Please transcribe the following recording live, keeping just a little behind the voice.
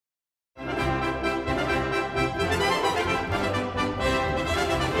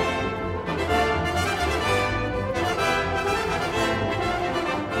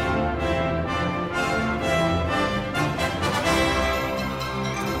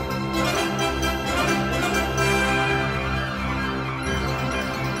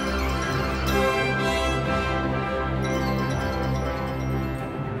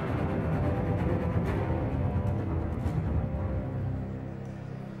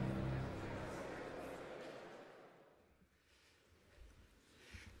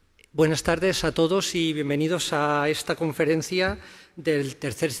Buenas tardes a todos y bienvenidos a esta conferencia del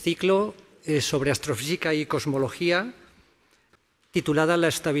tercer ciclo sobre astrofísica y cosmología, titulada La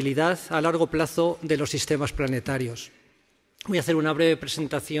estabilidad a largo plazo de los sistemas planetarios. Voy a hacer una breve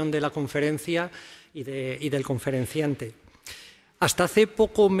presentación de la conferencia y del conferenciante. Hasta hace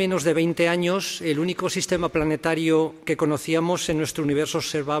poco menos de 20 años, el único sistema planetario que conocíamos en nuestro universo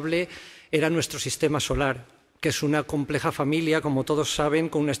observable era nuestro sistema solar, que es una compleja familia, como todos saben,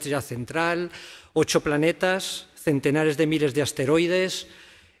 con una estrella central, 8 planetas, centenares de miles de asteroides,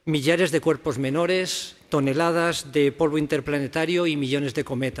 millares de cuerpos menores, toneladas de polvo interplanetario y millones de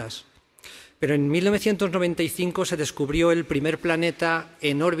cometas. Pero en 1995 se descubrió el primer planeta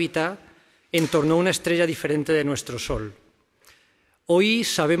en órbita en torno a una estrella diferente de nuestro Sol. Hoy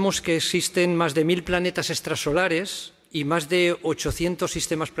sabemos que existen más de 1000 planetas extrasolares y más de 800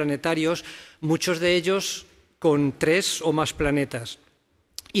 sistemas planetarios, muchos de ellos con 3 o más planetas.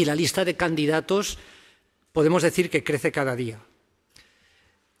 Y la lista de candidatos podemos decir que crece cada día.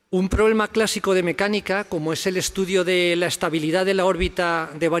 Un problema clásico de mecánica, como es el estudio de la estabilidad de la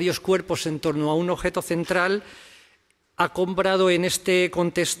órbita de varios cuerpos en torno a un objeto central, ha cobrado en este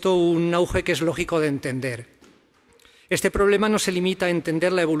contexto un auge que es lógico de entender. Este problema no se limita a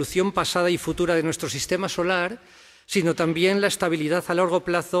entender la evolución pasada y futura de nuestro sistema solar, sino también la estabilidad a largo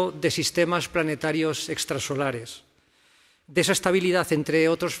plazo de sistemas planetarios extrasolares. De esa estabilidad, entre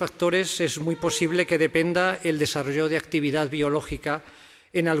otros factores, es muy posible que dependa el desarrollo de actividad biológica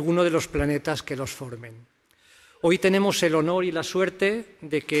en alguno de los planetas que los formen. Hoy tenemos el honor y la suerte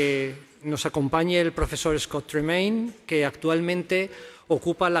de que nos acompañe el profesor Scott Tremaine, que actualmente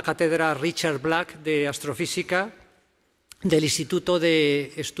ocupa la cátedra Richard Black de Astrofísica del Instituto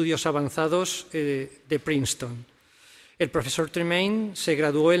de Estudios Avanzados de Princeton. El profesor Tremaine se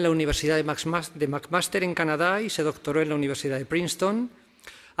graduó en la Universidad de McMaster en Canadá y se doctoró en la Universidad de Princeton.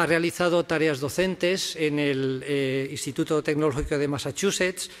 Ha realizado tareas docentes en el Instituto Tecnológico de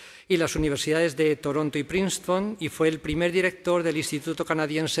Massachusetts y las universidades de Toronto y Princeton, y fue el primer director del Instituto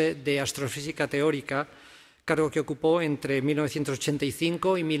Canadiense de Astrofísica Teórica, cargo que ocupó entre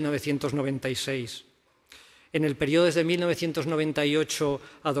 1985 y 1996. En el periodo desde 1998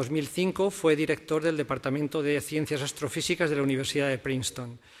 a 2005 fue director del Departamento de Ciencias Astrofísicas de la Universidad de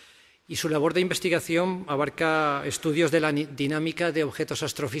Princeton. Y su labor de investigación abarca estudios de la dinámica de objetos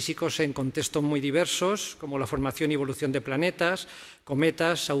astrofísicos en contextos muy diversos, como la formación y evolución de planetas,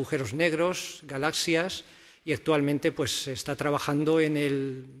 cometas, agujeros negros, galaxias, y actualmente está trabajando en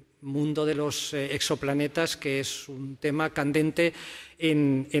el mundo de los exoplanetas, que es un tema candente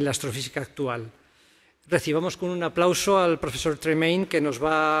en la astrofísica actual. Recibamos con un aplauso al profesor Tremaine, que nos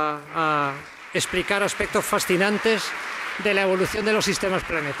va a explicar aspectos fascinantes de la evolución de los sistemas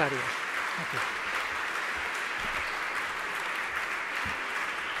planetarios.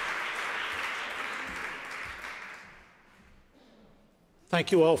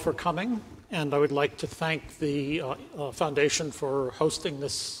 Thank you all for coming, and I would like to thank the Foundation for hosting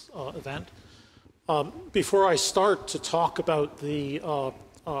this event. Before I start to talk about the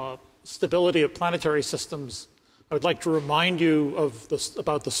stability of planetary systems, I would like to remind you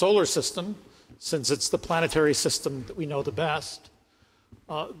about the solar system, since it's the planetary system that we know the best.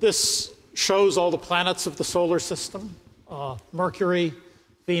 This shows all the planets of the solar system: Mercury,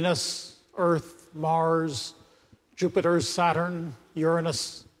 Venus, Earth, Mars, Jupiter, Saturn,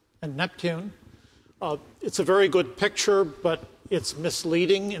 Uranus, and Neptune. It's a very good picture, but it's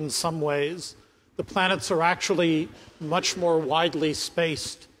misleading in some ways. The planets are actually much more widely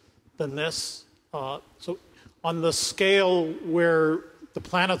spaced than this. So on the scale where the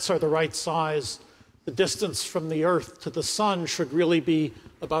planets are the right size, the distance from the Earth to the Sun should really be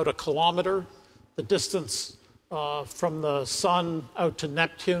about 1 kilometer. The distance from the Sun out to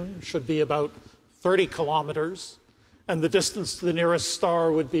Neptune should be about 30 kilometers. And the distance to the nearest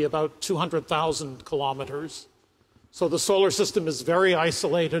star would be about 200,000 kilometers. So the solar system is very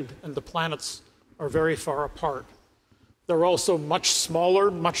isolated, and the planets are very far apart. They're also much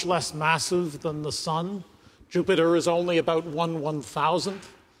smaller, much less massive than the Sun. Jupiter is only about 1/1000th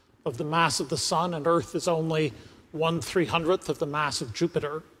of the mass of the Sun, and Earth is only 1/300th of the mass of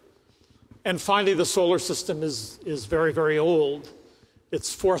Jupiter. And finally, the solar system is very, very old.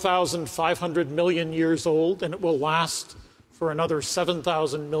 It's 4,500 million years old, and it will last for another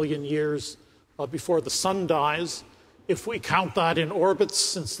 7,000 million years before the Sun dies. If we count that in orbits,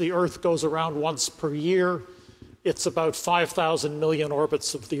 since the Earth goes around once per year, it's about 5,000 million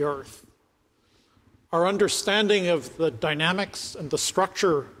orbits of the Earth. Our understanding of the dynamics and the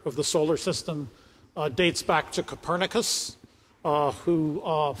structure of the solar system dates back to Copernicus, who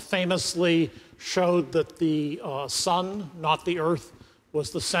famously showed that the Sun, not the Earth,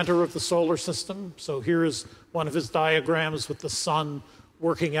 was the center of the solar system. So here's one of his diagrams with the sun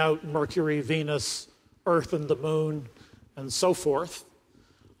working out Mercury, Venus, Earth, and the moon, and so forth.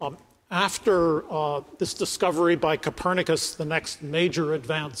 After this discovery by Copernicus, the next major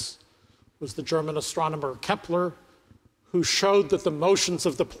advance was the German astronomer Kepler, who showed that the motions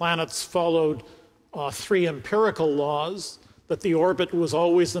of the planets followed three empirical laws, that the orbit was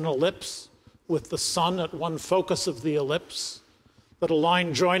always an ellipse, with the sun at one focus of the ellipse, that a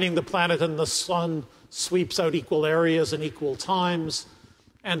line joining the planet and the sun sweeps out equal areas in equal times,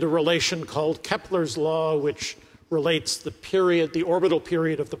 and a relation called Kepler's law, which relates the orbital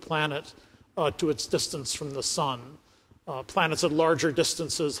period of the planet to its distance from the sun. Planets at larger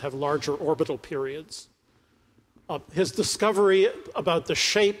distances have larger orbital periods. His discovery about the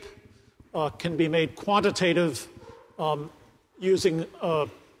shape can be made quantitative using a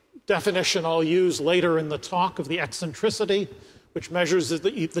definition I'll use later in the talk of the eccentricity, which measures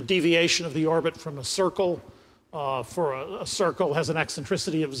the deviation of the orbit from a circle. For a circle has an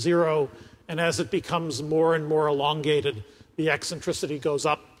eccentricity of 0, and as it becomes more and more elongated, the eccentricity goes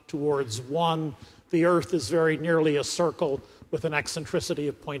up towards 1. The Earth is very nearly a circle with an eccentricity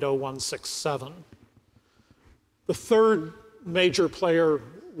of 0.0167. The third major player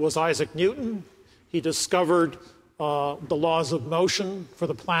was Isaac Newton. He discovered the laws of motion for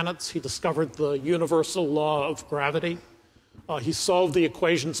the planets. He discovered the universal law of gravity. He solved the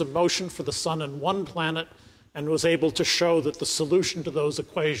equations of motion for the sun and one planet and was able to show that the solution to those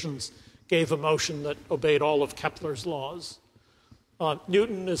equations gave a motion that obeyed all of Kepler's laws.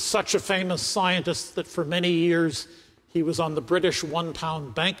 Newton is such a famous scientist that for many years he was on the British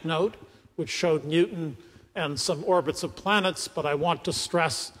 £1 banknote, which showed Newton and some orbits of planets, but I want to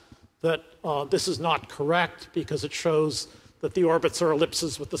stress that this is not correct because it shows that the orbits are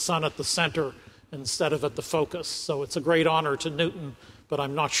ellipses with the sun at the center instead of at the focus. So it's a great honor to Newton, but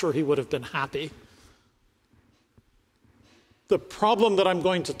I'm not sure he would have been happy. The problem that I'm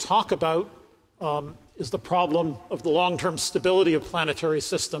going to talk about is the problem of the long-term stability of planetary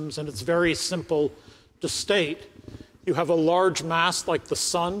systems, and it's very simple to state. You have a large mass like the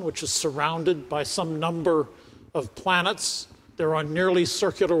sun, which is surrounded by some number of planets. They're on nearly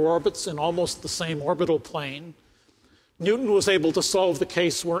circular orbits in almost the same orbital plane. Newton was able to solve the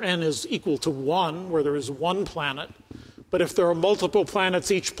case where n is equal to 1, where there is one planet. But if there are multiple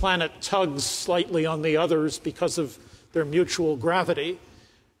planets, each planet tugs slightly on the others because of their mutual gravity.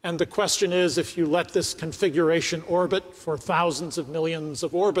 And the question is, if you let this configuration orbit for thousands of millions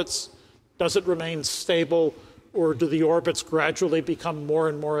of orbits, does it remain stable, or do the orbits gradually become more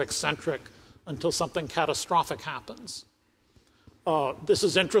and more eccentric until something catastrophic happens? This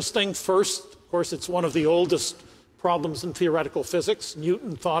is interesting. First, of course, it's one of the oldest problems in theoretical physics.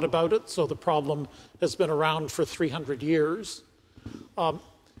 Newton thought about it, so the problem has been around for 300 years.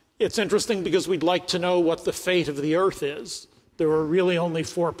 It's interesting because we'd like to know what the fate of the Earth is. There are really only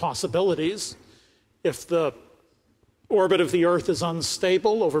 4 possibilities. If the orbit of the Earth is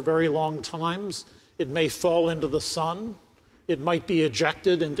unstable over very long times, it may fall into the sun. It might be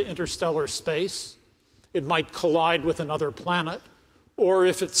ejected into interstellar space. It might collide with another planet. Or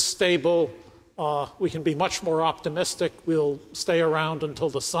if it's stable, we can be much more optimistic. We'll stay around until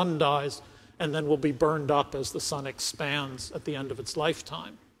the sun dies, and then we'll be burned up as the sun expands at the end of its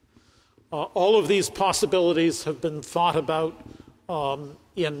lifetime. All of these possibilities have been thought about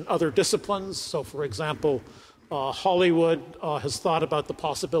in other disciplines. So, for example, Hollywood has thought about the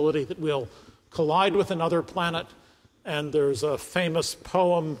possibility that we'll collide with another planet. And there's a famous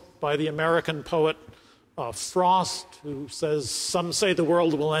poem by the American poet Frost, who says, "Some say the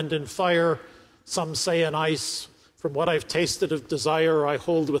world will end in fire, some say in ice. From what I've tasted of desire, I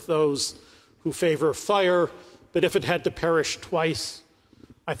hold with those who favor fire. But if it had to perish twice,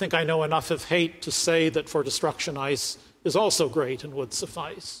 I think I know enough of hate to say that for destruction ice is also great and would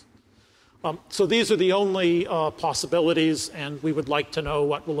suffice." So these are the only possibilities, and we would like to know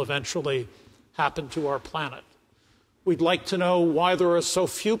what will eventually happen to our planet. We'd like to know why there are so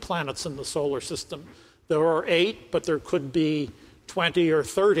few planets in the solar system. There are 8, but there could be 20 or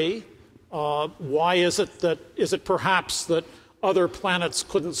 30. Why is it perhaps that other planets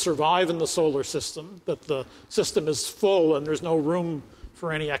couldn't survive in the solar system, that the system is full and there's no room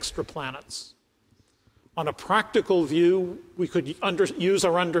for any extra planets? On a practical view, we could use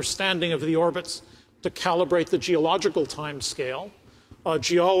our understanding of the orbits to calibrate the geological time scale.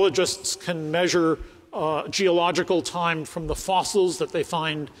 Geologists can measure geological time from the fossils that they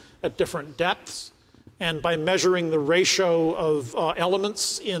find at different depths. And by measuring the ratio of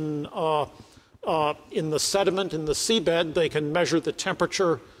elements in the sediment in the seabed, they can measure the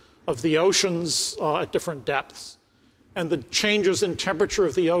temperature of the oceans at different depths. And the changes in temperature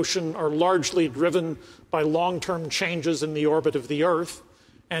of the ocean are largely driven by long-term changes in the orbit of the Earth.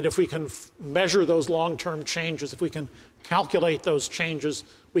 And if we can measure those long-term changes, if we can calculate those changes,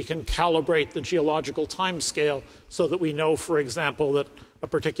 we can calibrate the geological timescale so that we know, for example, that a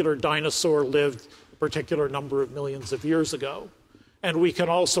particular dinosaur lived a particular number of millions of years ago. And we can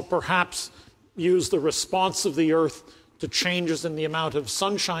also perhaps use the response of the Earth to changes in the amount of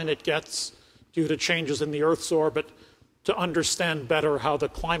sunshine it gets due to changes in the Earth's orbit to understand better how the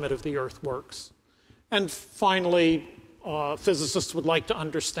climate of the Earth works. And finally, physicists would like to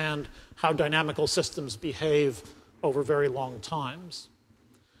understand how dynamical systems behave over very long times.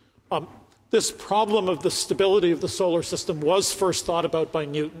 This problem of the stability of the solar system was first thought about by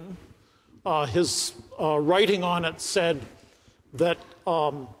Newton. His writing on it said that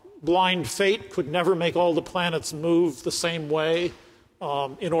blind fate could never make all the planets move the same way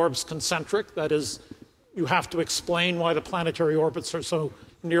in orbs concentric. That is, you have to explain why the planetary orbits are so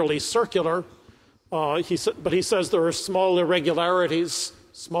nearly circular. But he says there are small irregularities,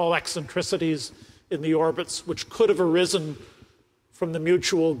 small eccentricities in the orbits which could have arisen from the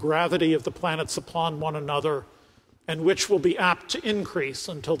mutual gravity of the planets upon one another, and which will be apt to increase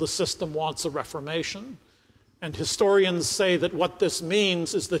until the system wants a reformation. And historians say that what this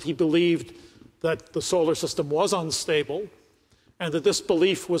means is that he believed that the solar system was unstable, and that this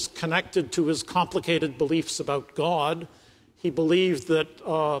belief was connected to his complicated beliefs about God. He believed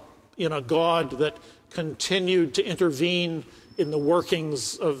that in a God that continued to intervene in the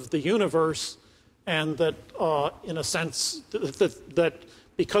workings of the universe, and that, in a sense, that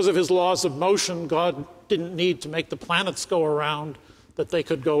because of his laws of motion, God didn't need to make the planets go around, that they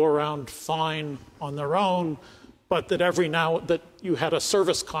could go around fine on their own, but that that you had a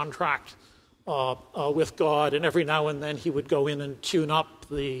service contract with God, and every now and then he would go in and tune up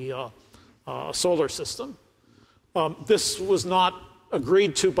the solar system. This was not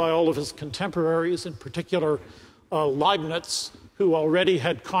agreed to by all of his contemporaries, in particular Leibniz, who already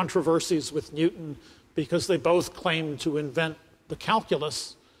had controversies with Newton because they both claimed to invent the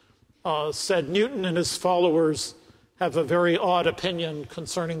calculus, said Newton and his followers have a very odd opinion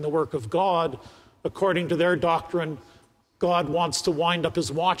concerning the work of God. According to their doctrine, God wants to wind up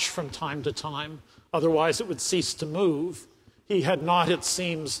his watch from time to time, otherwise it would cease to move. He had not, it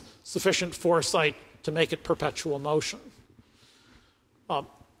seems, sufficient foresight to make it perpetual motion.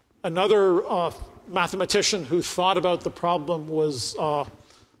 Another mathematician who thought about the problem was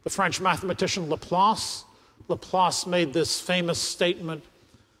the French mathematician Laplace. Laplace made this famous statement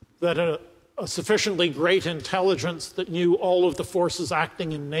that a sufficiently great intelligence that knew all of the forces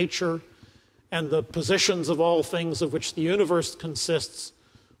acting in nature and the positions of all things of which the universe consists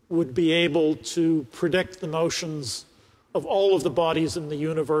would be able to predict the motions of all of the bodies in the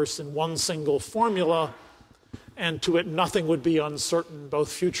universe in one single formula, and to it nothing would be uncertain,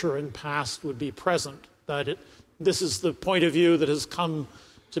 both future and past would be present. This is the point of view that has come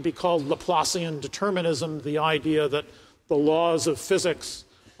to be called Laplacian determinism, the idea that the laws of physics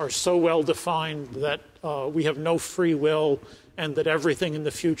are so well defined that we have no free will, and that everything in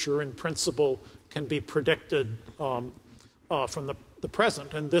the future, in principle, can be predicted from the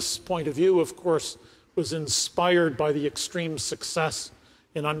present. And this point of view, of course, was inspired by the extreme success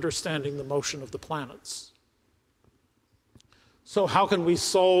in understanding the motion of the planets. So how can we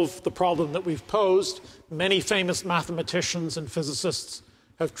solve the problem that we've posed? Many famous mathematicians and physicists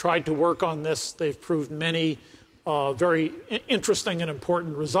have tried to work on this. They've proved many very interesting and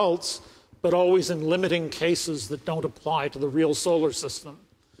important results, but always in limiting cases that don't apply to the real solar system.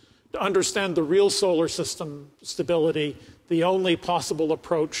 To understand the real solar system stability, the only possible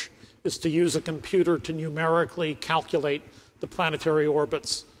approach is to use a computer to numerically calculate the planetary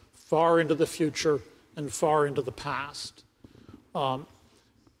orbits far into the future and far into the past.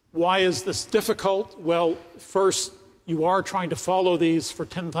 Why is this difficult? Well, first, you are trying to follow these for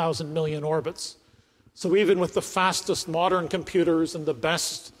 10,000 million orbits. So even with the fastest modern computers and the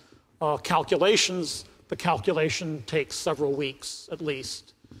best calculations, the calculation takes several weeks at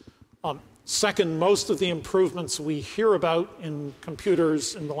least. Second, most of the improvements we hear about in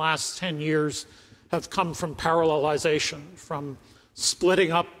computers in the last 10 years have come from parallelization, from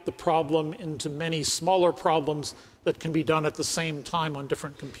splitting up the problem into many smaller problems that can be done at the same time on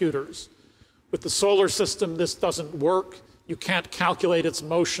different computers. With the solar system, this doesn't work. You can't calculate its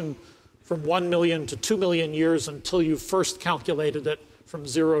motion from 1 million to 2 million years until you've first calculated it from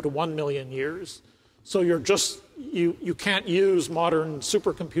 0 to 1 million years. So you can't use modern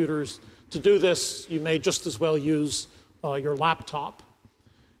supercomputers to do this. You may just as well use your laptop.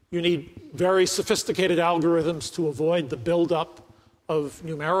 You need very sophisticated algorithms to avoid the buildup of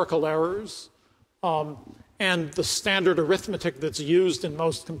numerical errors. And the standard arithmetic that's used in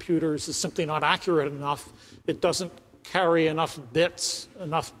most computers is simply not accurate enough. It doesn't carry enough bits,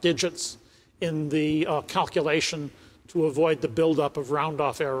 enough digits in the calculation to avoid the buildup of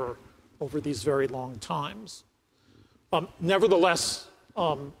round-off error over these very long times. Nevertheless,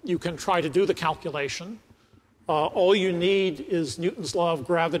 you can try to do the calculation. All you need is Newton's law of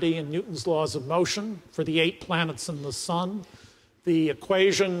gravity and Newton's laws of motion for the 8 planets and the sun. The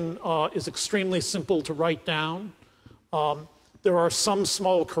equation is extremely simple to write down. There are some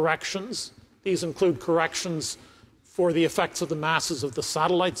small corrections. These include corrections for the effects of the masses of the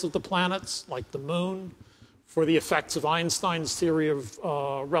satellites of the planets, like the moon, for the effects of Einstein's theory of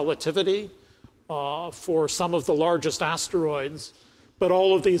relativity, for some of the largest asteroids, but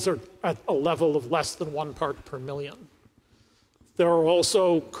all of these are at a level of less than 1 part per million. There are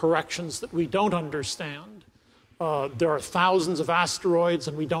also corrections that we don't understand. There are thousands of asteroids,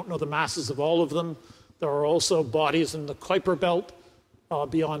 and we don't know the masses of all of them. There are also bodies in the Kuiper belt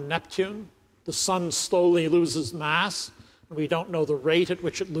beyond Neptune. The sun slowly loses mass, and we don't know the rate at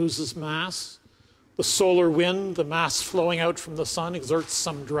which it loses mass. The solar wind, the mass flowing out from the sun, exerts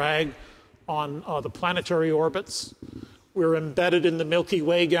some drag on the planetary orbits. We're embedded in the Milky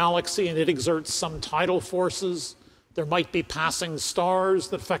Way galaxy, and it exerts some tidal forces. There might be passing stars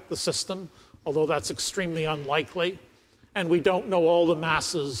that affect the system, although that's extremely unlikely. And we don't know all the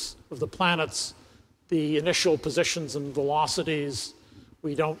masses of the planets, the initial positions and velocities.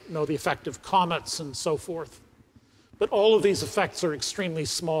 We don't know the effect of comets and so forth. But all of these effects are extremely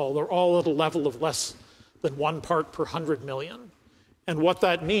small. They're all at a level of less than 1 part per 100 million. And what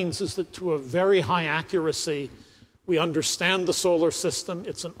that means is that to a very high accuracy, we understand the solar system.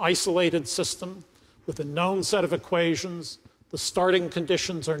 It's an isolated system with a known set of equations. The starting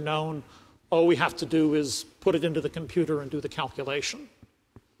conditions are known. All we have to do is put it into the computer and do the calculation.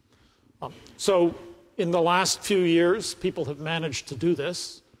 So in the last few years, people have managed to do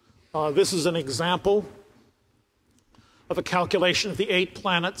this. This is an example of a calculation of the 8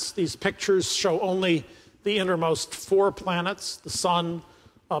 planets. These pictures show only the innermost 4 planets, the Sun,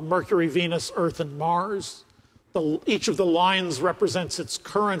 Mercury, Venus, Earth, and Mars. Each of the lines represents its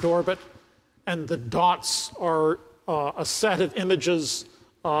current orbit, and the dots are a set of images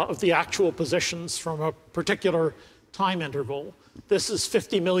of the actual positions from a particular time interval. This is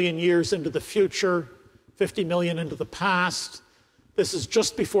 50 million years into the future, 50 million into the past. This is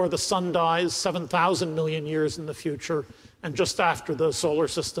just before the sun dies, 7,000 million years in the future, and just after the solar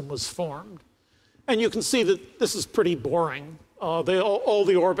system was formed. And you can see that this is pretty boring. All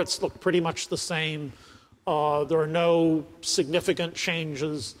the orbits look pretty much the same. There are no significant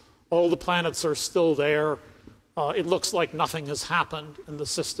changes. All the planets are still there. It looks like nothing has happened, and the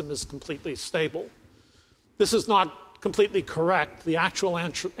system is completely stable. This is not completely correct. The actual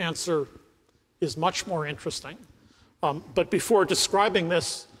answer is much more interesting. But before describing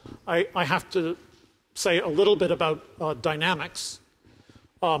this, I have to say a little bit about dynamics.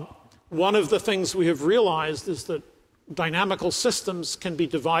 One of the things we have realized is that dynamical systems can be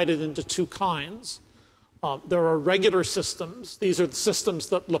divided into 2 kinds. There are regular systems. These are the systems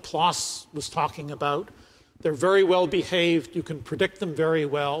that Laplace was talking about. They're very well behaved. You can predict them very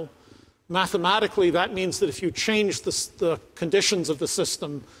well. Mathematically, that means that if you change the conditions of the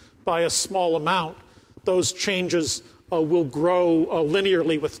system by a small amount, those changes will grow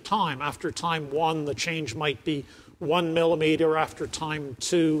linearly with time. After time 1, the change might be 1 millimeter. After time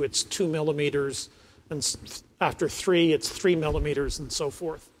 2, it's 2 millimeters. And after 3, it's 3 millimeters, and so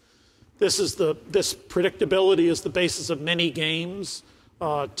forth. This predictability is the basis of many games,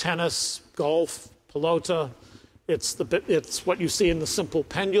 tennis, golf, pelota. It's what you see in the simple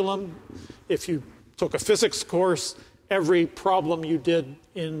pendulum. If you took a physics course, every problem you did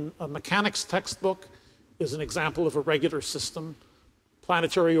in a mechanics textbook is an example of a regular system.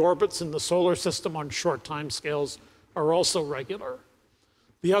 Planetary orbits in the solar system on short time scales are also regular.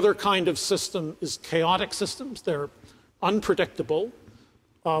 The other kind of system is chaotic systems. They're unpredictable.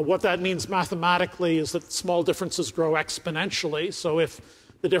 What that means mathematically is that small differences grow exponentially. So if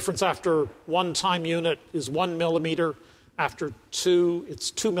the difference after 1 time unit is 1 millimeter, after 2,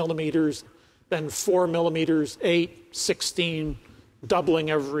 it's 2 millimeters, then 4 millimeters, 8, 16, doubling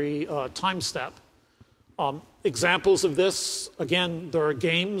every time step. Examples of this, again, there are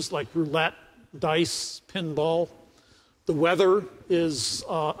games like roulette, dice, pinball. The weather is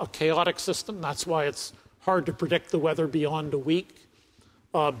a chaotic system. That's why it's hard to predict the weather beyond a week.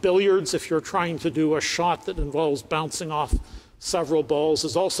 Billiards, if you're trying to do a shot that involves bouncing off several balls,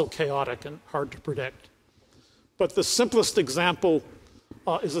 is also chaotic and hard to predict. But the simplest example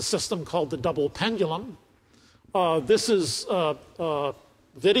is a system called the double pendulum. This is a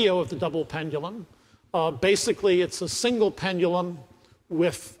video of the double pendulum. Basically, it's a single pendulum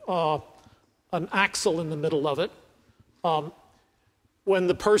with an axle in the middle of it. When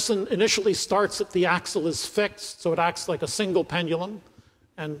the person initially starts it, the axle is fixed, so it acts like a single pendulum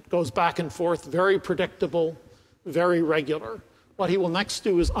and goes back and forth, very predictable, very regular. What he will next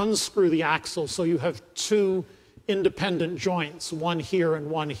do is unscrew the axle, so you have two independent joints, one here and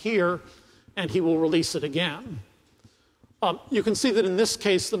one here, and he will release it again. You can see that in this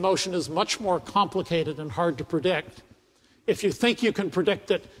case, the motion is much more complicated and hard to predict. If you think you can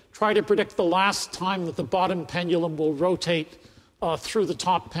predict it, try to predict the last time that the bottom pendulum will rotate through the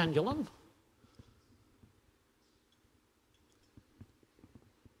top pendulum.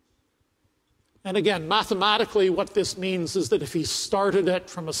 And again, mathematically, what this means is that if he started it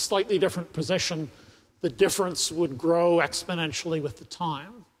from a slightly different position, the difference would grow exponentially with the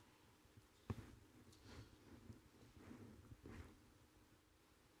time.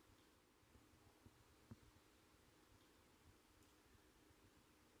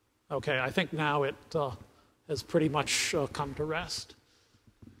 Okay, I think now it has pretty much come to rest.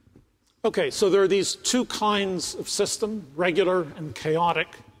 Okay, so there are these two kinds of system, regular and chaotic.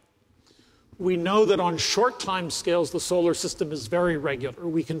 We know that on short time scales, the solar system is very regular.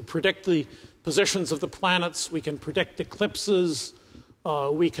 We can predict the positions of the planets. We can predict eclipses.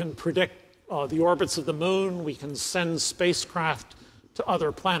 We can predict the orbits of the moon. We can send spacecraft to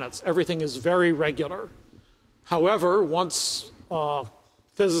other planets. Everything is very regular. However, once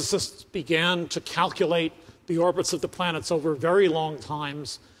physicists began to calculate the orbits of the planets over very long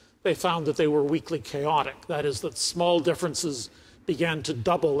times, they found that they were weakly chaotic. That is, that small differences began to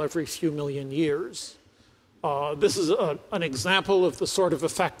double every few million years. This is an example of the sort of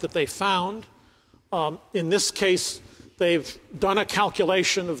effect that they found. In this case, they've done a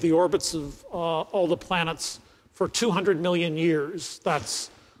calculation of the orbits of all the planets for 200 million years. That's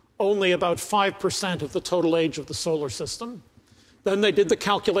only about 5% of the total age of the solar system. Then they did the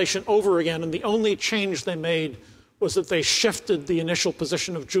calculation over again, and the only change they made was that they shifted the initial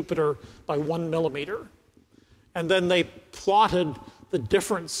position of Jupiter by 1 millimeter. And then they plotted the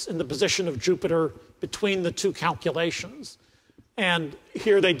difference in the position of Jupiter between the two calculations. And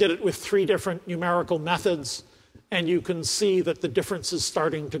here they did it with 3 different numerical methods, and you can see that the difference is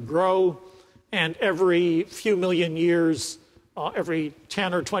starting to grow, and every few million years, every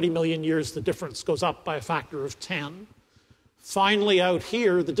 10 or 20 million years, the difference goes up by a factor of 10. Finally, out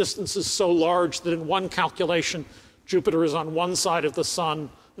here, the distance is so large that in one calculation, Jupiter is on one side of the sun,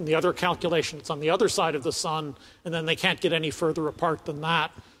 in the other calculation, it's on the other side of the sun, and then they can't get any further apart than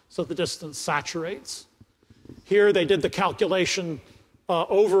that, so the distance saturates. Here, they did the calculation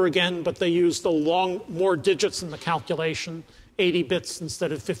over again, but they used more digits in the calculation, 80 bits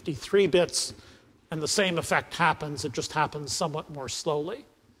instead of 53 bits, and the same effect happens. It just happens somewhat more slowly.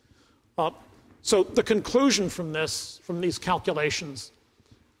 So the conclusion from these calculations,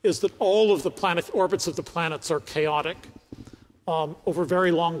 is that all of the orbits of the planets are chaotic over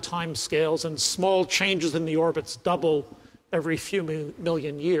very long time scales, and small changes in the orbits double every few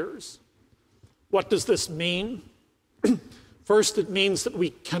million years. What does this mean? First, it means that we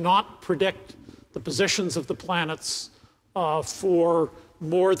cannot predict the positions of the planets for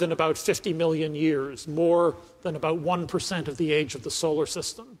more than about 50 million years, more than about 1% of the age of the solar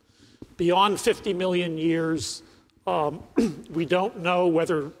system. Beyond 50 million years, we don't know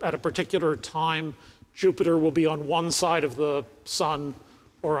whether at a particular time Jupiter will be on one side of the sun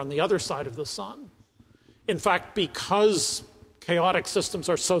or on the other side of the sun. In fact, because chaotic systems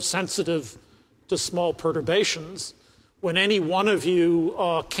are so sensitive to small perturbations, when any one of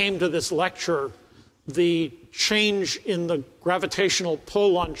you came to this lecture, the change in the gravitational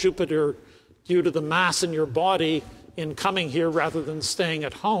pull on Jupiter due to the mass in your body in coming here rather than staying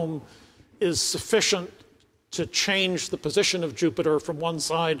at home is sufficient to change the position of Jupiter from one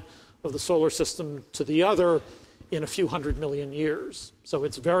side of the solar system to the other in a few 100 million years. So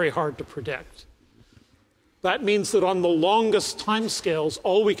it's very hard to predict. That means that on the longest timescales,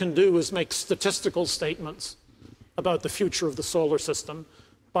 all we can do is make statistical statements about the future of the solar system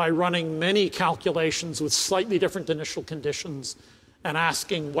by running many calculations with slightly different initial conditions and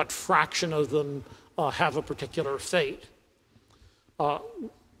asking what fraction of them have a particular fate.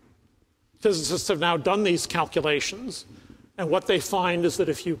 Physicists have now done these calculations, and what they find is that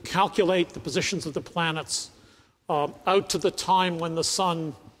if you calculate the positions of the planets out to the time when the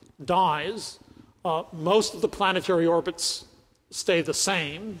sun dies, most of the planetary orbits stay the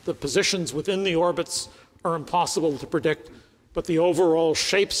same. The positions within the orbits are impossible to predict, but the overall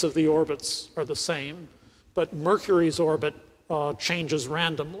shapes of the orbits are the same. But Mercury's orbit changes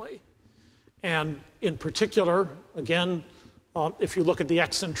randomly. And in particular, again, if you look at the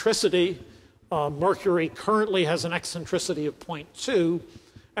eccentricity, Mercury currently has an eccentricity of 0.2,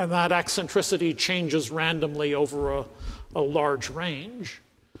 and that eccentricity changes randomly over a large range.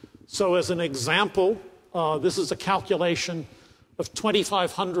 So as an example, this is a calculation of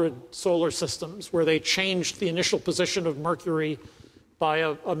 2,500 solar systems where they changed the initial position of Mercury by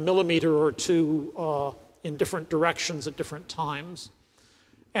a millimeter or two in different directions at different times.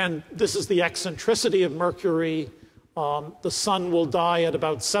 And this is the eccentricity of Mercury. The sun will die at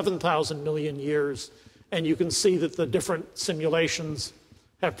about 7,000 million years. And you can see that the different simulations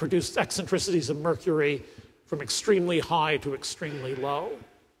have produced eccentricities of Mercury from extremely high to extremely low.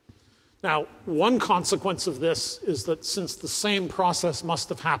 Now, one consequence of this is that since the same process must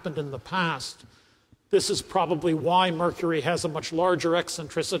have happened in the past, this is probably why Mercury has a much larger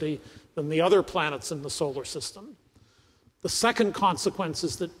eccentricity than the other planets in the solar system. The second consequence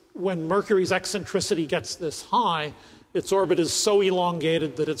is that when Mercury's eccentricity gets this high, its orbit is so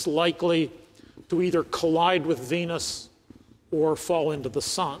elongated that it's likely to either collide with Venus or fall into the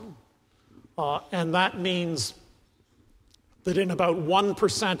sun. And that means that in about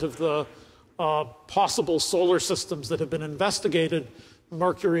 1% of the possible solar systems that have been investigated,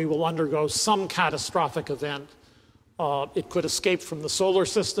 Mercury will undergo some catastrophic event. It could escape from the solar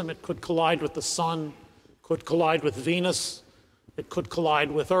system, it could collide with the sun, could collide with Venus, it could collide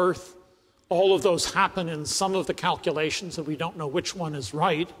with Earth. All of those happen in some of the calculations, and we don't know which one is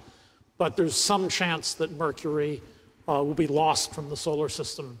right, but there's some chance that Mercury will be lost from the solar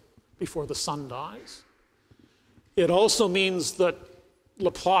system before the sun dies. It also means that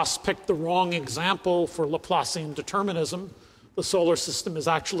Laplace picked the wrong example for Laplacian determinism. The solar system is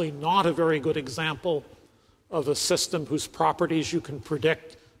actually not a very good example of a system whose properties you can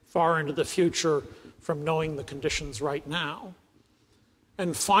predict far into the future from knowing the conditions right now.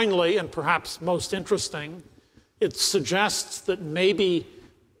 And finally, and perhaps most interesting, it suggests that maybe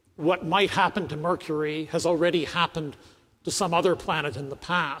what might happen to Mercury has already happened to some other planet in the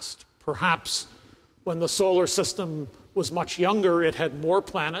past. Perhaps when the solar system was much younger, it had more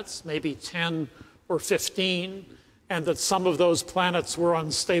planets, maybe 10 or 15, and that some of those planets were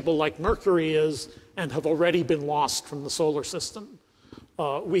unstable like Mercury is and have already been lost from the solar system.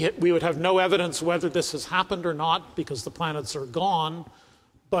 We would have no evidence whether this has happened or not because the planets are gone,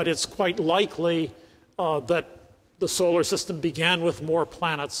 but it's quite likely that the solar system began with more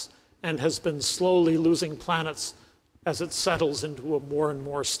planets and has been slowly losing planets as it settles into a more and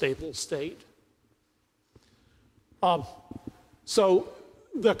more stable state. So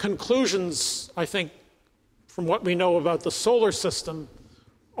the conclusions, I think, from what we know about the solar system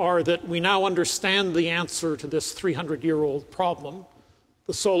are that we now understand the answer to this 300-year-old problem.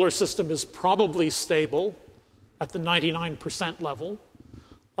 The solar system is probably stable at the 99% level.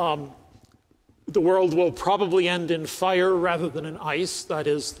 The world will probably end in fire rather than in ice. That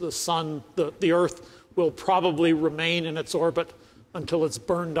is, the sun, the Earth will probably remain in its orbit until it's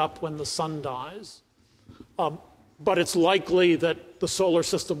burned up when the sun dies. But it's likely that the solar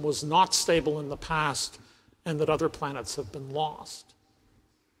system was not stable in the past and that other planets have been lost.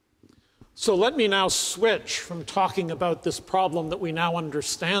 So let me now switch from talking about this problem that we now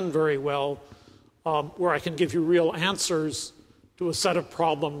understand very well, where I can give you real answers, to a set of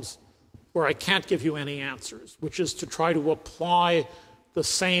problems where I can't give you any answers, which is to try to apply the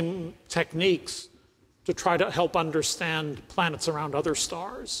same techniques to try to help understand planets around other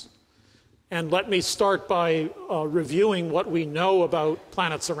stars. And let me start by reviewing what we know about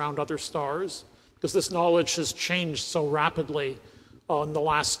planets around other stars, because this knowledge has changed so rapidly in the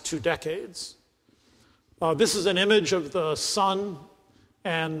last 2 decades. This is an image of the sun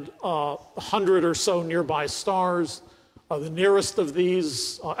and 100 or so nearby stars. The nearest of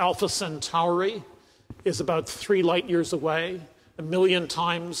these, Alpha Centauri, is about 3 light years away, 1 million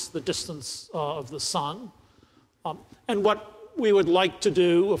times the distance of the sun. And what we would like to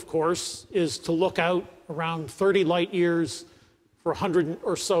do, of course, is to look out around 30 light years for 100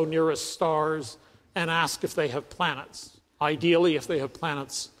 or so nearest stars and ask if they have planets, ideally if they have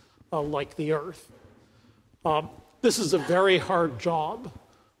planets like the Earth. This is a very hard job.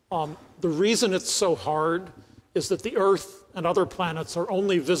 The reason it's so hard is that the Earth and other planets are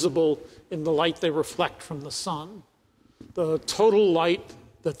only visible in the light they reflect from the sun. The total light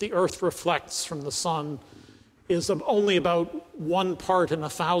that the Earth reflects from the sun is of only about 1 part in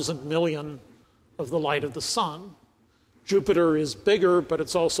 1,000 million of the light of the sun. Jupiter is bigger, but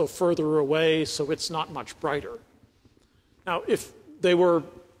it's also further away, so it's not much brighter. Now, if they were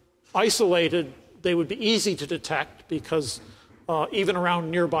isolated, they would be easy to detect because even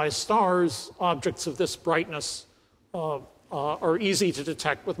around nearby stars, objects of this brightness are easy to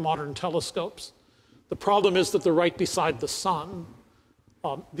detect with modern telescopes. The problem is that they're right beside the sun.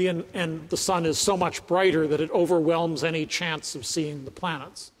 And the sun is so much brighter that it overwhelms any chance of seeing the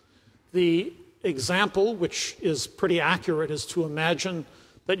planets. The example, which is pretty accurate, is to imagine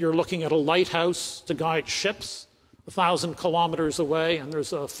that you're looking at a lighthouse to guide ships 1,000 kilometers away, and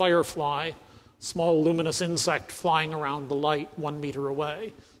there's a firefly, small luminous insect flying around the light 1 meter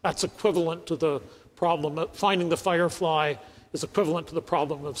away. That's equivalent to the problem of finding the firefly is equivalent to the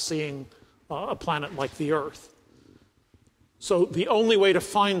problem of seeing a planet like the Earth. So the only way to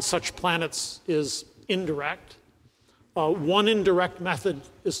find such planets is indirect. One indirect method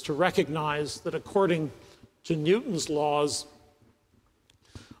is to recognize that according to Newton's laws,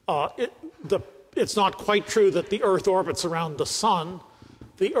 it's not quite true that the Earth orbits around the sun.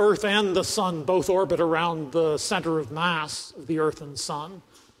 The Earth and the sun both orbit around the center of mass of the Earth and sun.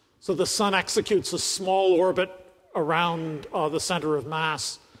 So the sun executes a small orbit around the center of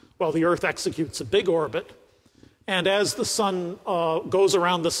mass, while the Earth executes a big orbit. And as the sun goes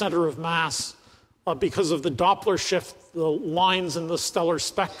around the center of mass, because of the Doppler shift, the lines in the stellar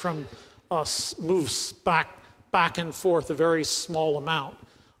spectrum moves back and forth a very small amount,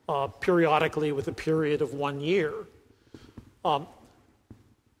 periodically with a period of 1 year.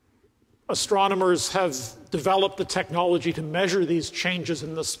 Astronomers have developed the technology to measure these changes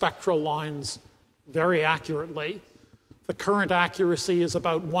in the spectral lines very accurately. The current accuracy is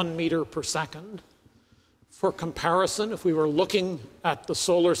about 1 meter per second. For comparison, if we were looking at the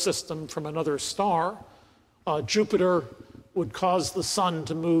solar system from another star, Jupiter would cause the sun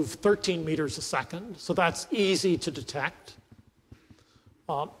to move 13 meters a second, so that's easy to detect.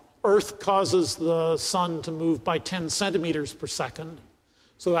 Earth causes the sun to move by 10 centimeters per second,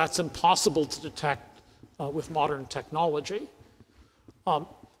 so that's impossible to detect with modern technology.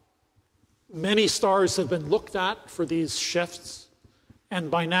 Many stars have been looked at for these shifts, and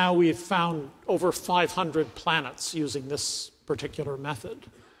by now we've found over 500 planets using this particular method.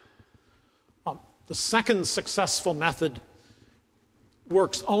 The second successful method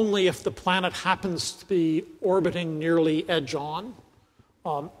works only if the planet happens to be orbiting nearly edge-on.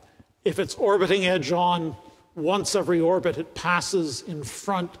 If it's orbiting edge-on, once every orbit it passes in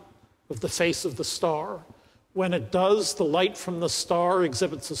front of the face of the star. When it does, the light from the star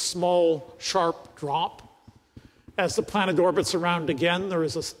exhibits a small, sharp drop. As the planet orbits around again, there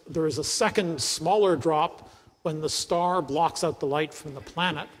is a second, smaller drop when the star blocks out the light from the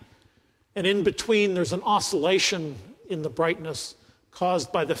planet. And in between, there's an oscillation in the brightness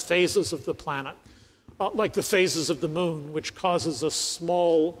caused by the phases of the planet, like the phases of the moon, which causes a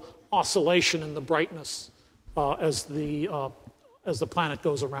small oscillation in the brightness as the planet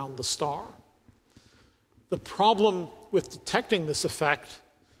goes around the star. The problem with detecting this effect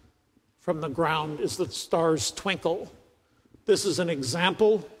from the ground is that stars twinkle. This is an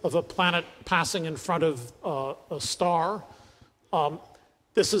example of a planet passing in front of a star.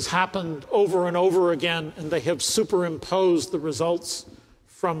 This has happened over and over again, and they have superimposed the results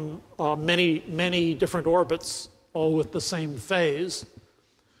from many, many different orbits, all with the same phase.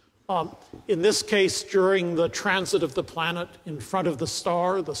 In this case, during the transit of the planet in front of the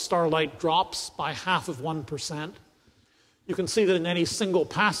starlight drops by 0.5%. You can see that in any single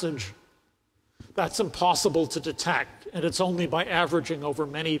passage, that's impossible to detect, and it's only by averaging over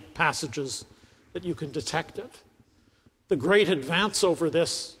many passages that you can detect it. The great advance over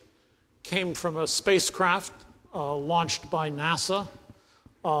this came from a spacecraft launched by NASA.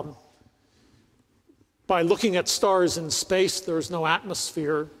 By looking at stars in space, there's no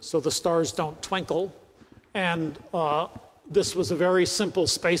atmosphere, so the stars don't twinkle. And this was a very simple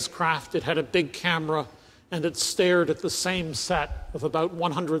spacecraft. It had a big camera, and it stared at the same set of about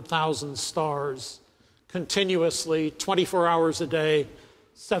 100,000 stars continuously, 24 hours a day,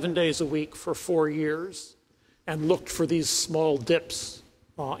 7 days a week for 4 years, and looked for these small dips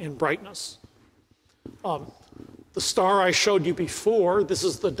in brightness. The star I showed you before, this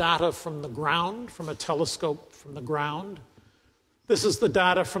is the data from the ground, from a telescope from the ground. This is the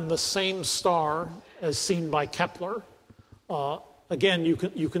data from the same star as seen by Kepler. Again,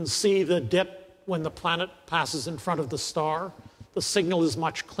 you can see the dip when the planet passes in front of the star. The signal is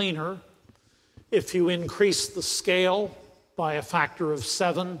much cleaner. If you increase the scale by a factor of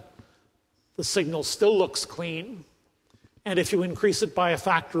 7, the signal still looks clean. And if you increase it by a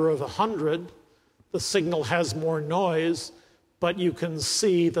factor of 100, the signal has more noise, but you can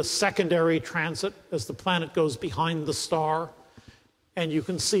see the secondary transit as the planet goes behind the star, and you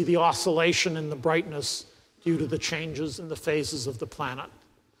can see the oscillation in the brightness due to the changes in the phases of the planet.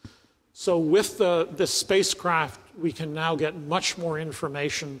 So with this spacecraft, we can now get much more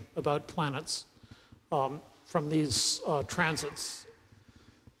information about planets from these transits.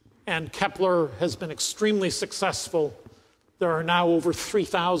 And Kepler has been extremely successful There are now over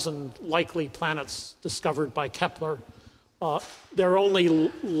 3,000 likely planets discovered by Kepler. They're only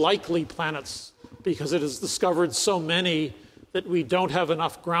likely planets because it has discovered so many that we don't have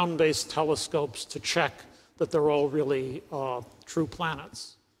enough ground-based telescopes to check that they're all really true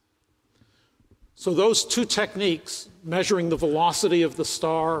planets. So those two techniques, measuring the velocity of the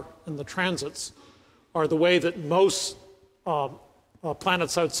star and the transits, are the way that most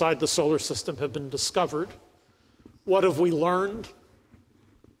planets outside the solar system have been discovered. What have we learned?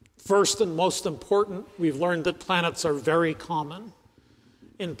 First and most important, we've learned that planets are very common.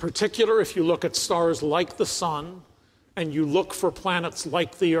 In particular, if you look at stars like the Sun, and you look for planets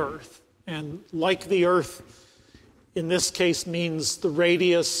like the Earth, and like the Earth, in this case, means the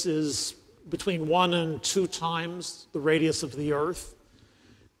radius is between 1 and 2 times the radius of the Earth,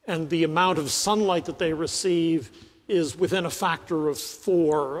 and the amount of sunlight that they receive is within a factor of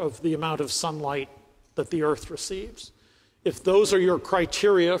 4 of the amount of sunlight that the Earth receives. If those are your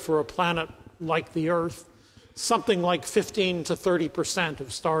criteria for a planet like the Earth, something like 15 to 30%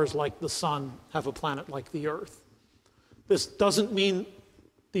 of stars like the Sun have a planet like the Earth. This doesn't mean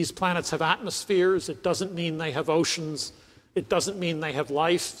these planets have atmospheres. It doesn't mean they have oceans. It doesn't mean they have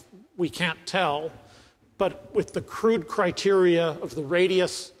life. We can't tell. But with the crude criteria of the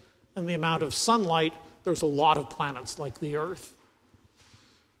radius and the amount of sunlight, there's a lot of planets like the Earth.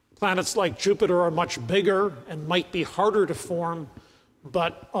 Planets like Jupiter are much bigger and might be harder to form,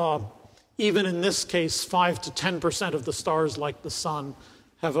 but even in this case, 5 to 10% of the stars like the Sun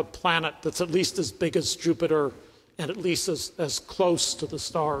have a planet that's at least as big as Jupiter and at least as close to the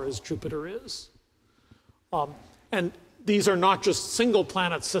star as Jupiter is. And these are not just single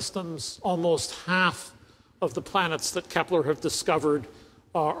planet systems. Almost half of the planets that Kepler have discovered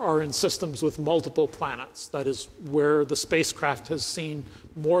are in systems with multiple planets. That is where the spacecraft has seen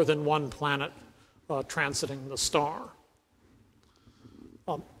more than one planet transiting the star.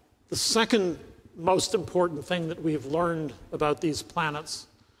 The second most important thing that we've learned about these planets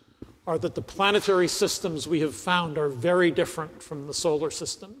are that the planetary systems we have found are very different from the solar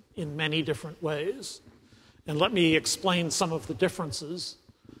system in many different ways. And let me explain some of the differences.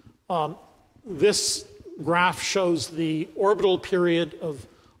 This graph shows the orbital period of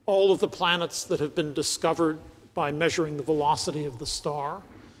all of the planets that have been discovered by measuring the velocity of the star.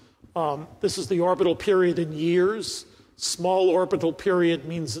 This is the orbital period in years. Small orbital period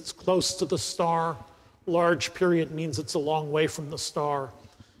means it's close to the star. Large period means it's a long way from the star.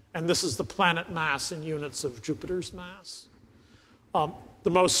 And this is the planet mass in units of Jupiter's mass.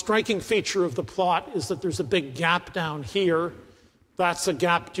 The most striking feature of the plot is that there's a big gap down here. That's a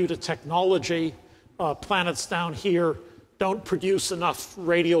gap due to technology. Planets down here don't produce enough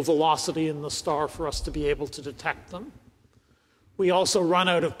radial velocity in the star for us to be able to detect them. We also run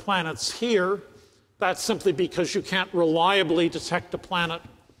out of planets here. That's simply because you can't reliably detect a planet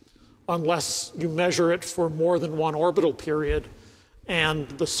unless you measure it for more than one orbital period. And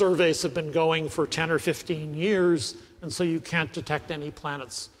the surveys have been going for 10 or 15 years, and so you can't detect any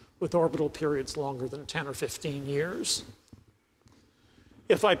planets with orbital periods longer than 10 or 15 years.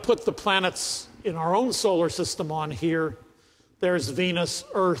 If I put the planets in our own solar system on here, there's Venus,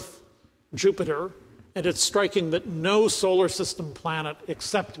 Earth, Jupiter, and it's striking that no solar system planet,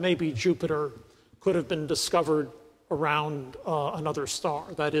 except maybe Jupiter, could have been discovered around another star.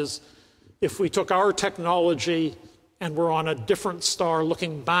 That is, if we took our technology and we're on a different star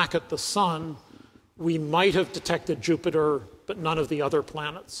looking back at the Sun, we might have detected Jupiter, but none of the other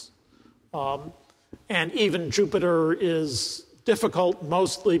planets. And even Jupiter is difficult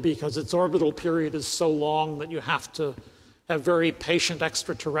mostly because its orbital period is so long that you have to have very patient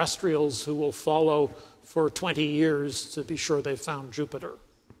extraterrestrials who will follow for 20 years to be sure they've found Jupiter.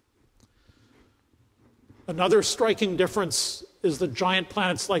 Another striking difference is that giant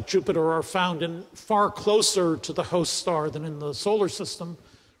planets like Jupiter are found in far closer to the host star than in the solar system.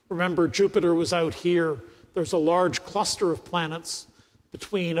 Remember, Jupiter was out here. There's a large cluster of planets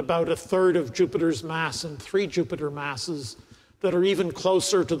between about a third of Jupiter's mass and 3 Jupiter masses that are even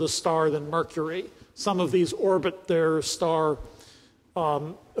closer to the star than Mercury. Some of these orbit their star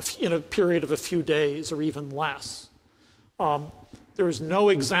in a period of a few days or even less. There is no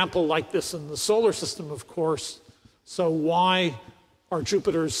example like this in the solar system, of course. So why are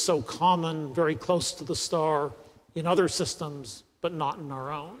Jupiters so common, very close to the star in other systems, but not in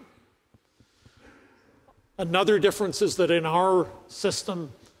our own? Another difference is that in our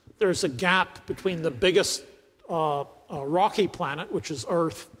system, there's a gap between the biggest rocky planet, which is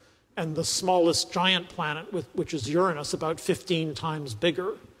Earth, and the smallest giant planet, which is Uranus, about 15 times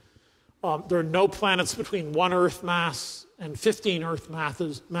bigger. There are no planets between 1 Earth mass and 15 Earth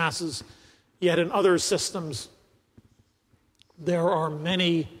masses, yet in other systems, there are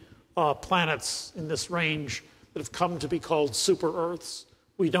many planets in this range that have come to be called super-Earths.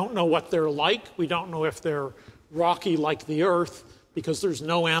 We don't know what they're like. We don't know if they're rocky like the Earth because there's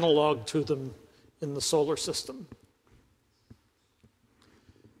no analog to them in the solar system.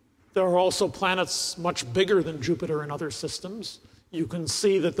 There are also planets much bigger than Jupiter in other systems. You can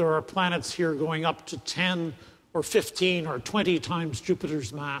see that there are planets here going up to 10 or 15 or 20 times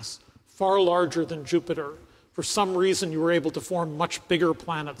Jupiter's mass, far larger than Jupiter. For some reason, you were able to form much bigger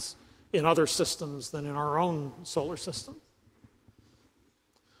planets in other systems than in our own solar system.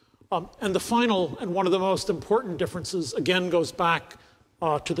 And the final and one of the most important differences, again, goes back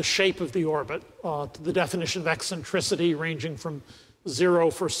to the shape of the orbit, to the definition of eccentricity ranging from 0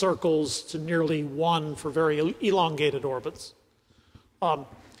 for circles to nearly 1 for very elongated orbits.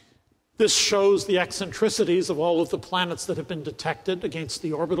 This shows the eccentricities of all of the planets that have been detected against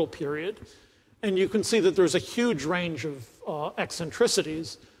the orbital period. And you can see that there's a huge range of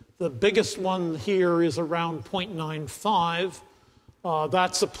eccentricities. The biggest one here is around 0.95.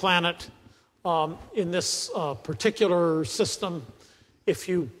 That's a planet in this particular system. If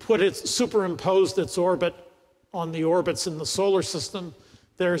you superimposed its orbit on the orbits in the solar system,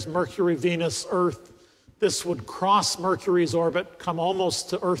 there's Mercury, Venus, Earth. This would cross Mercury's orbit, come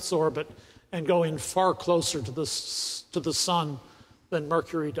almost to Earth's orbit, and go in far closer to the Sun than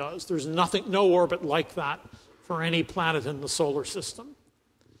Mercury does. There's no orbit like that for any planet in the solar system.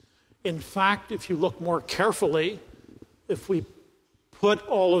 In fact, if you look more carefully, if we put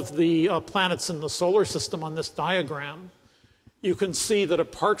all of the planets in the solar system on this diagram, you can see that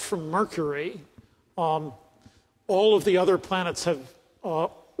apart from Mercury, all of the other planets have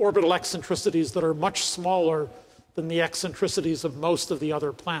orbital eccentricities that are much smaller than the eccentricities of most of the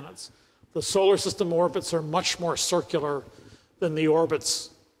other planets. The solar system orbits are much more circular than the orbits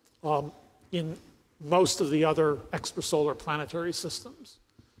in most of the other extrasolar planetary systems.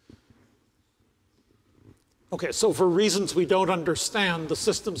 Okay, so for reasons we don't understand, the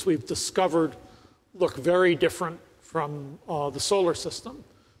systems we've discovered look very different from the solar system.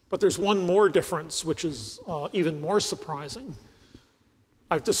 But there's one more difference, which is even more surprising.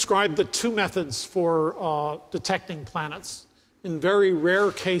 I've described the two methods for detecting planets. In very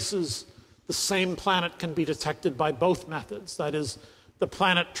rare cases, the same planet can be detected by both methods. That is, the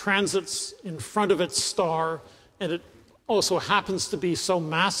planet transits in front of its star, and it also happens to be so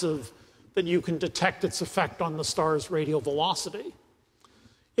massive that you can detect its effect on the star's radial velocity.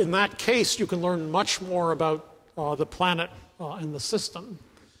 In that case, you can learn much more about the planet and the system.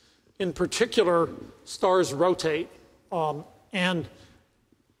 In particular, stars rotate, and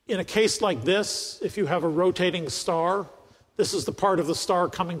in a case like this, if you have a rotating star, this is the part of the star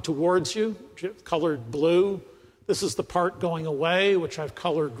coming towards you, which I've colored blue. This is the part going away, which I've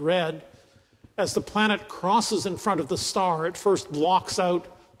colored red. As the planet crosses in front of the star, it first blocks out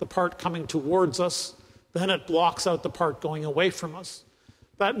the part coming towards us, then it blocks out the part going away from us.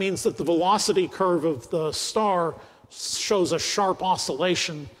 That means that the velocity curve of the star shows a sharp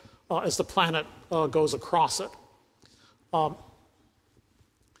oscillation as the planet goes across it.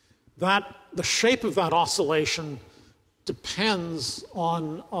 The shape of that oscillation depends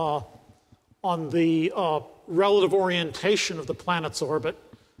on the relative orientation of the planet's orbit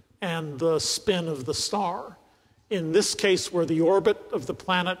and the spin of the star. In this case, where the orbit of the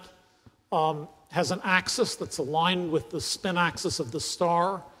planet has an axis that's aligned with the spin axis of the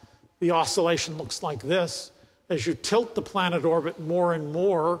star, the oscillation looks like this. As you tilt the planet orbit more and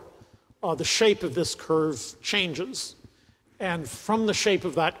more, the shape of this curve changes. And from the shape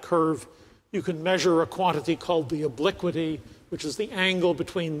of that curve, you can measure a quantity called the obliquity, which is the angle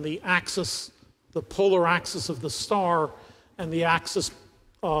between the axis, the polar axis of the star, and the axis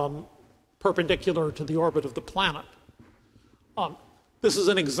perpendicular to the orbit of the planet. This is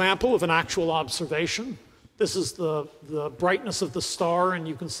an example of an actual observation. This is the brightness of the star, and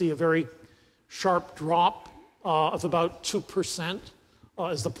you can see a very sharp drop of about 2%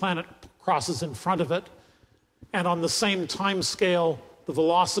 as the planet crosses in front of it. And on the same time scale, the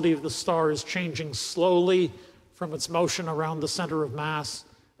velocity of the star is changing slowly from its motion around the center of mass,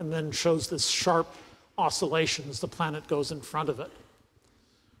 and then shows this sharp oscillation as the planet goes in front of it.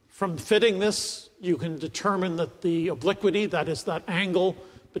 From fitting this, you can determine that the obliquity, that is that angle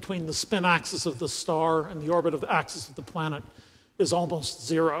between the spin axis of the star and the orbit of the axis of the planet, is almost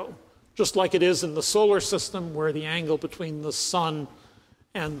zero, just like it is in the solar system, where the angle between the sun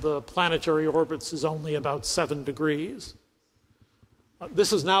and the planetary orbits is only about 7 degrees.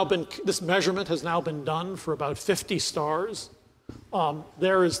 This measurement has now been done for about 50 stars.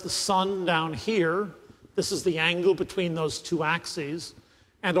 There is the sun down here. This is the angle between those two axes.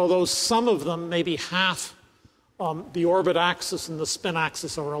 And although some of them, maybe half the orbit axis and the spin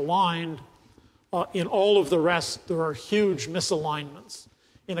axis are aligned. In all of the rest, there are huge misalignments.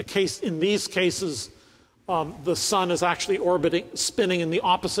 In these cases, the sun is actually spinning in the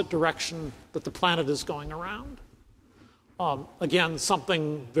opposite direction that the planet is going around. Again,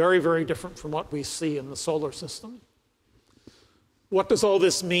 something very, very different from what we see in the solar system. What does all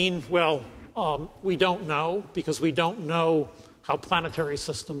this mean? Well, we don't know, because we don't know how planetary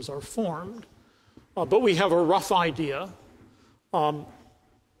systems are formed. But we have a rough idea. The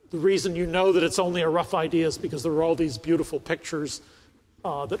reason you know that it's only a rough idea is because there are all these beautiful pictures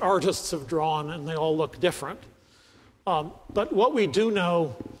that artists have drawn, and they all look different. But what we do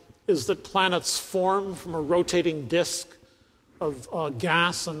know is that planets form from a rotating disk of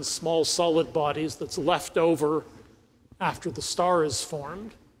gas and small solid bodies that's left over after the star is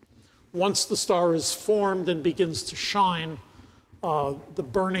formed. Once the star is formed and begins to shine, the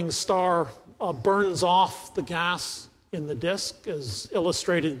burning star burns off the gas in the disk. As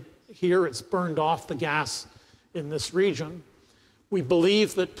illustrated here, it's burned off the gas in this region. We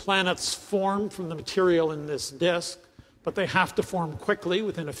believe that planets form from the material in this disk, but they have to form quickly,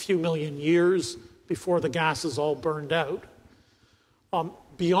 within a few million years, before the gas is all burned out.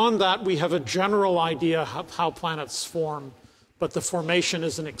 Beyond that, we have a general idea of how planets form, but the formation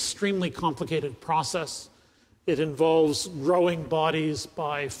is an extremely complicated process. It involves growing bodies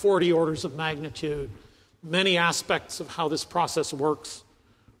by 40 orders of magnitude. Many aspects of how this process works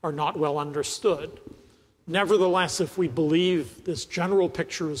are not well understood. Nevertheless, if we believe this general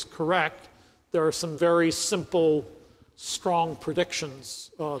picture is correct, there are some very simple, strong predictions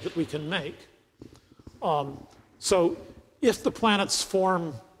that we can make. So if the planets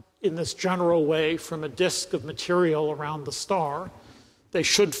form in this general way from a disk of material around the star, they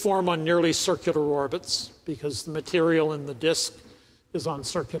should form on nearly circular orbits, because the material in the disk is on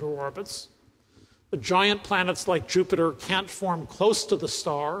circular orbits. The giant planets like Jupiter can't form close to the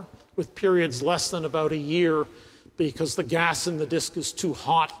star with periods less than about a year, because the gas in the disk is too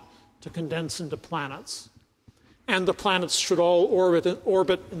hot to condense into planets. And the planets should all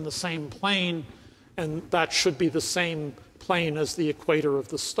orbit in the same plane, and that should be the same plane as the equator of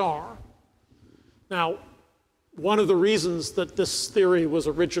the star. Now, one of the reasons that this theory was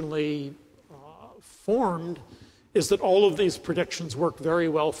originally formed is that all of these predictions work very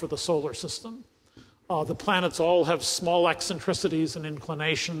well for the solar system. The planets all have small eccentricities and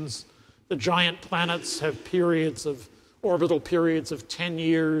inclinations. The giant planets have orbital periods of 10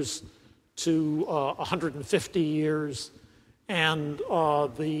 years to 150 years. And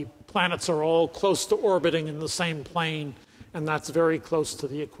the planets are all close to orbiting in the same plane, and that's very close to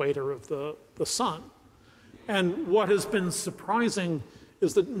the equator of the sun. And what has been surprising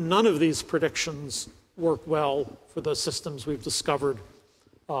is that none of these predictions work well for the systems we've discovered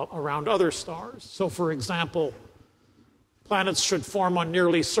around other stars. So, for example, planets should form on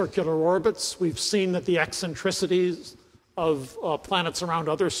nearly circular orbits. We've seen that the eccentricities of planets around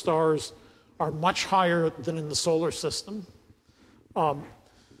other stars are much higher than in the solar system.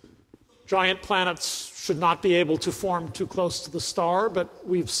 Giant planets should not be able to form too close to the star, but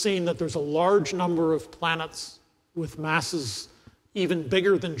we've seen that there's a large number of planets with masses even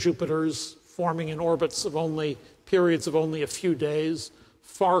bigger than Jupiter's, forming in orbits of periods of only a few days,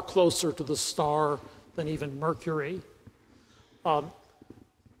 far closer to the star than even Mercury. The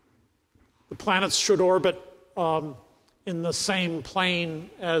planets should orbit in the same plane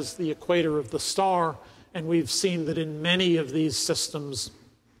as the equator of the star, and we've seen that in many of these systems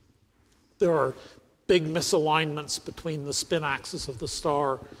there are big misalignments between the spin axis of the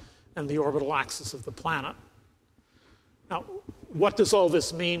star and the orbital axis of the planet. Now, what does all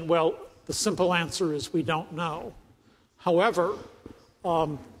this mean? Well, the simple answer is we don't know. However,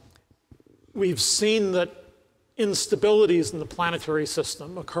 we've seen that instabilities in the planetary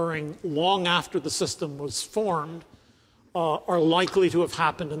system occurring long after the system was formed are likely to have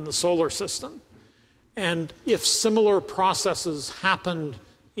happened in the solar system. And if similar processes happened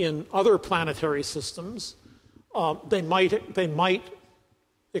in other planetary systems, they might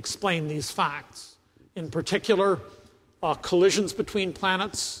explain these facts. In particular, collisions between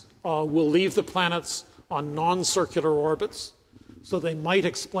planets will leave the planets on non-circular orbits, so they might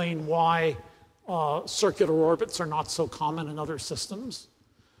explain why circular orbits are not so common in other systems.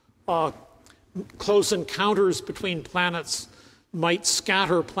 Close encounters between planets might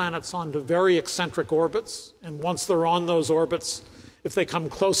scatter planets onto very eccentric orbits, and once they're on those orbits, if they come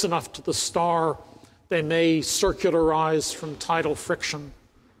close enough to the star, they may circularize from tidal friction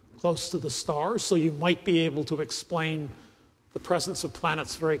close to the star, so you might be able to explain the presence of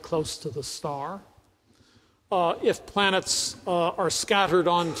planets very close to the star. If planets are scattered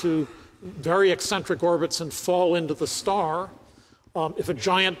onto very eccentric orbits and fall into the star. If a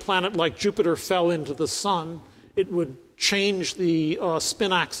giant planet like Jupiter fell into the sun, it would change the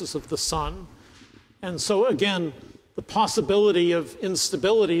spin axis of the sun. And so again, the possibility of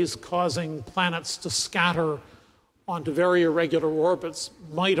instabilities causing planets to scatter onto very irregular orbits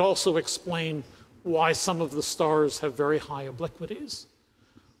might also explain why some of the stars have very high obliquities.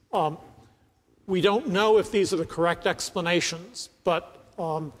 We don't know if these are the correct explanations, but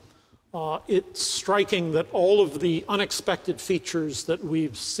it's striking that all of the unexpected features that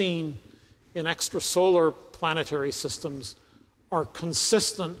we've seen in extrasolar planetary systems are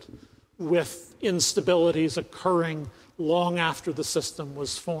consistent with instabilities occurring long after the system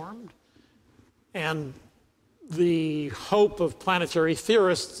was formed. And the hope of planetary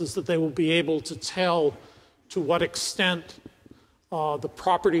theorists is that they will be able to tell to what extent the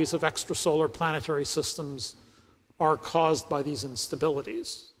properties of extrasolar planetary systems are caused by these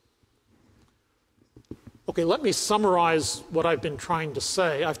instabilities. Okay, let me summarize what I've been trying to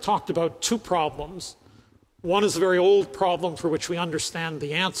say. I've talked about two problems. One is a very old problem for which we understand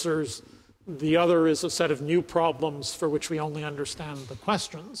the answers. The other is a set of new problems for which we only understand the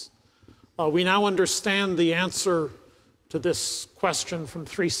questions. We now understand the answer to this question from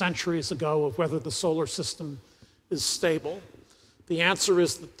 3 centuries ago of whether the solar system is stable. The answer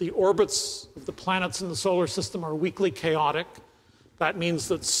is that the orbits of the planets in the solar system are weakly chaotic. That means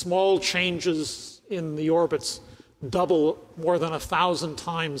that small changes in the orbits double more than 1,000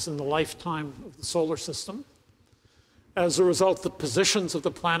 times in the lifetime of the solar system. As a result, the positions of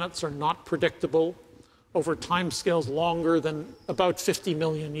the planets are not predictable over timescales longer than about 50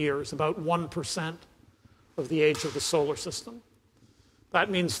 million years, about 1% of the age of the solar system. That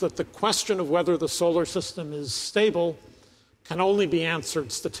means that the question of whether the solar system is stable can only be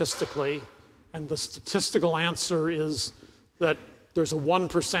answered statistically, and the statistical answer is that there's a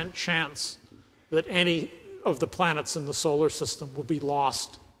 1% chance that any of the planets in the solar system will be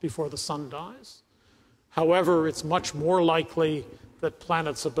lost before the sun dies. However, it's much more likely that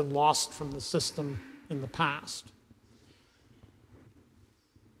planets have been lost from the system in the past.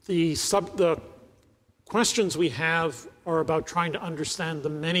 The questions we have are about trying to understand the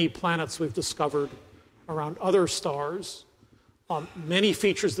many planets we've discovered around other stars. Many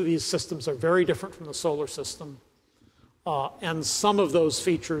features of these systems are very different from the solar system, and some of those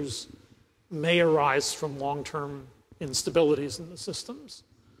features may arise from long-term instabilities in the systems.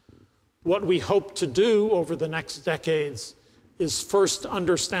 What we hope to do over the next decades is first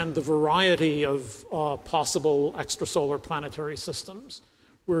understand the variety of possible extrasolar planetary systems.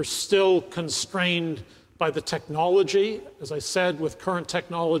 We're still constrained by the technology. As I said, with current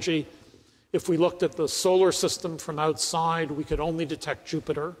technology, if we looked at the solar system from outside, we could only detect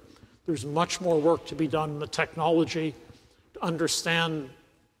Jupiter. There's much more work to be done in the technology to understand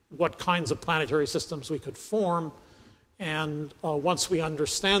what kinds of planetary systems we could form. And once we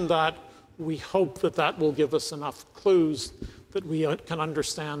understand that, we hope that that will give us enough clues that we can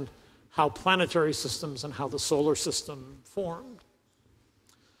understand how planetary systems and how the solar system formed.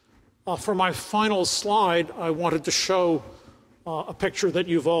 For my final slide, I wanted to show a picture that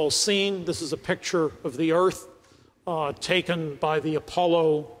you've all seen. This is a picture of the Earth taken by the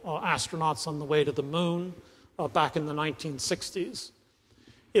Apollo astronauts on the way to the moon back in the 1960s.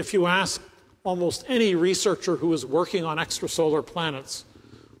 If you ask almost any researcher who is working on extrasolar planets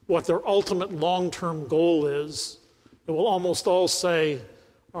what their ultimate long-term goal is, they will almost all say,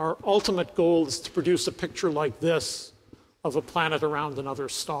 our ultimate goal is to produce a picture like this of a planet around another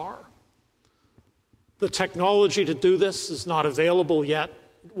star. The technology to do this is not available yet.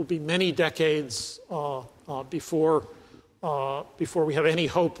 It will be many decades before we have any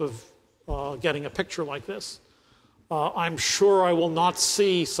hope of getting a picture like this. I'm sure I will not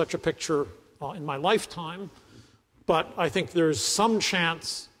see such a picture in my lifetime, but I think there's some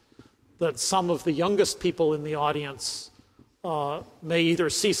chance that some of the youngest people in the audience may either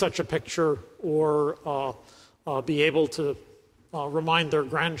see such a picture or be able to remind their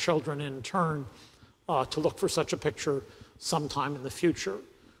grandchildren in turn to look for such a picture sometime in the future.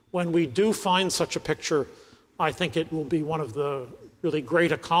 When we do find such a picture, I think it will be one of the really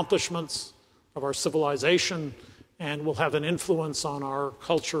great accomplishments of our civilization and will have an influence on our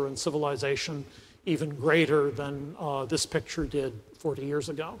culture and civilization even greater than this picture did 40 years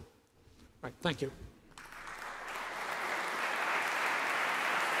ago. Right, thank you.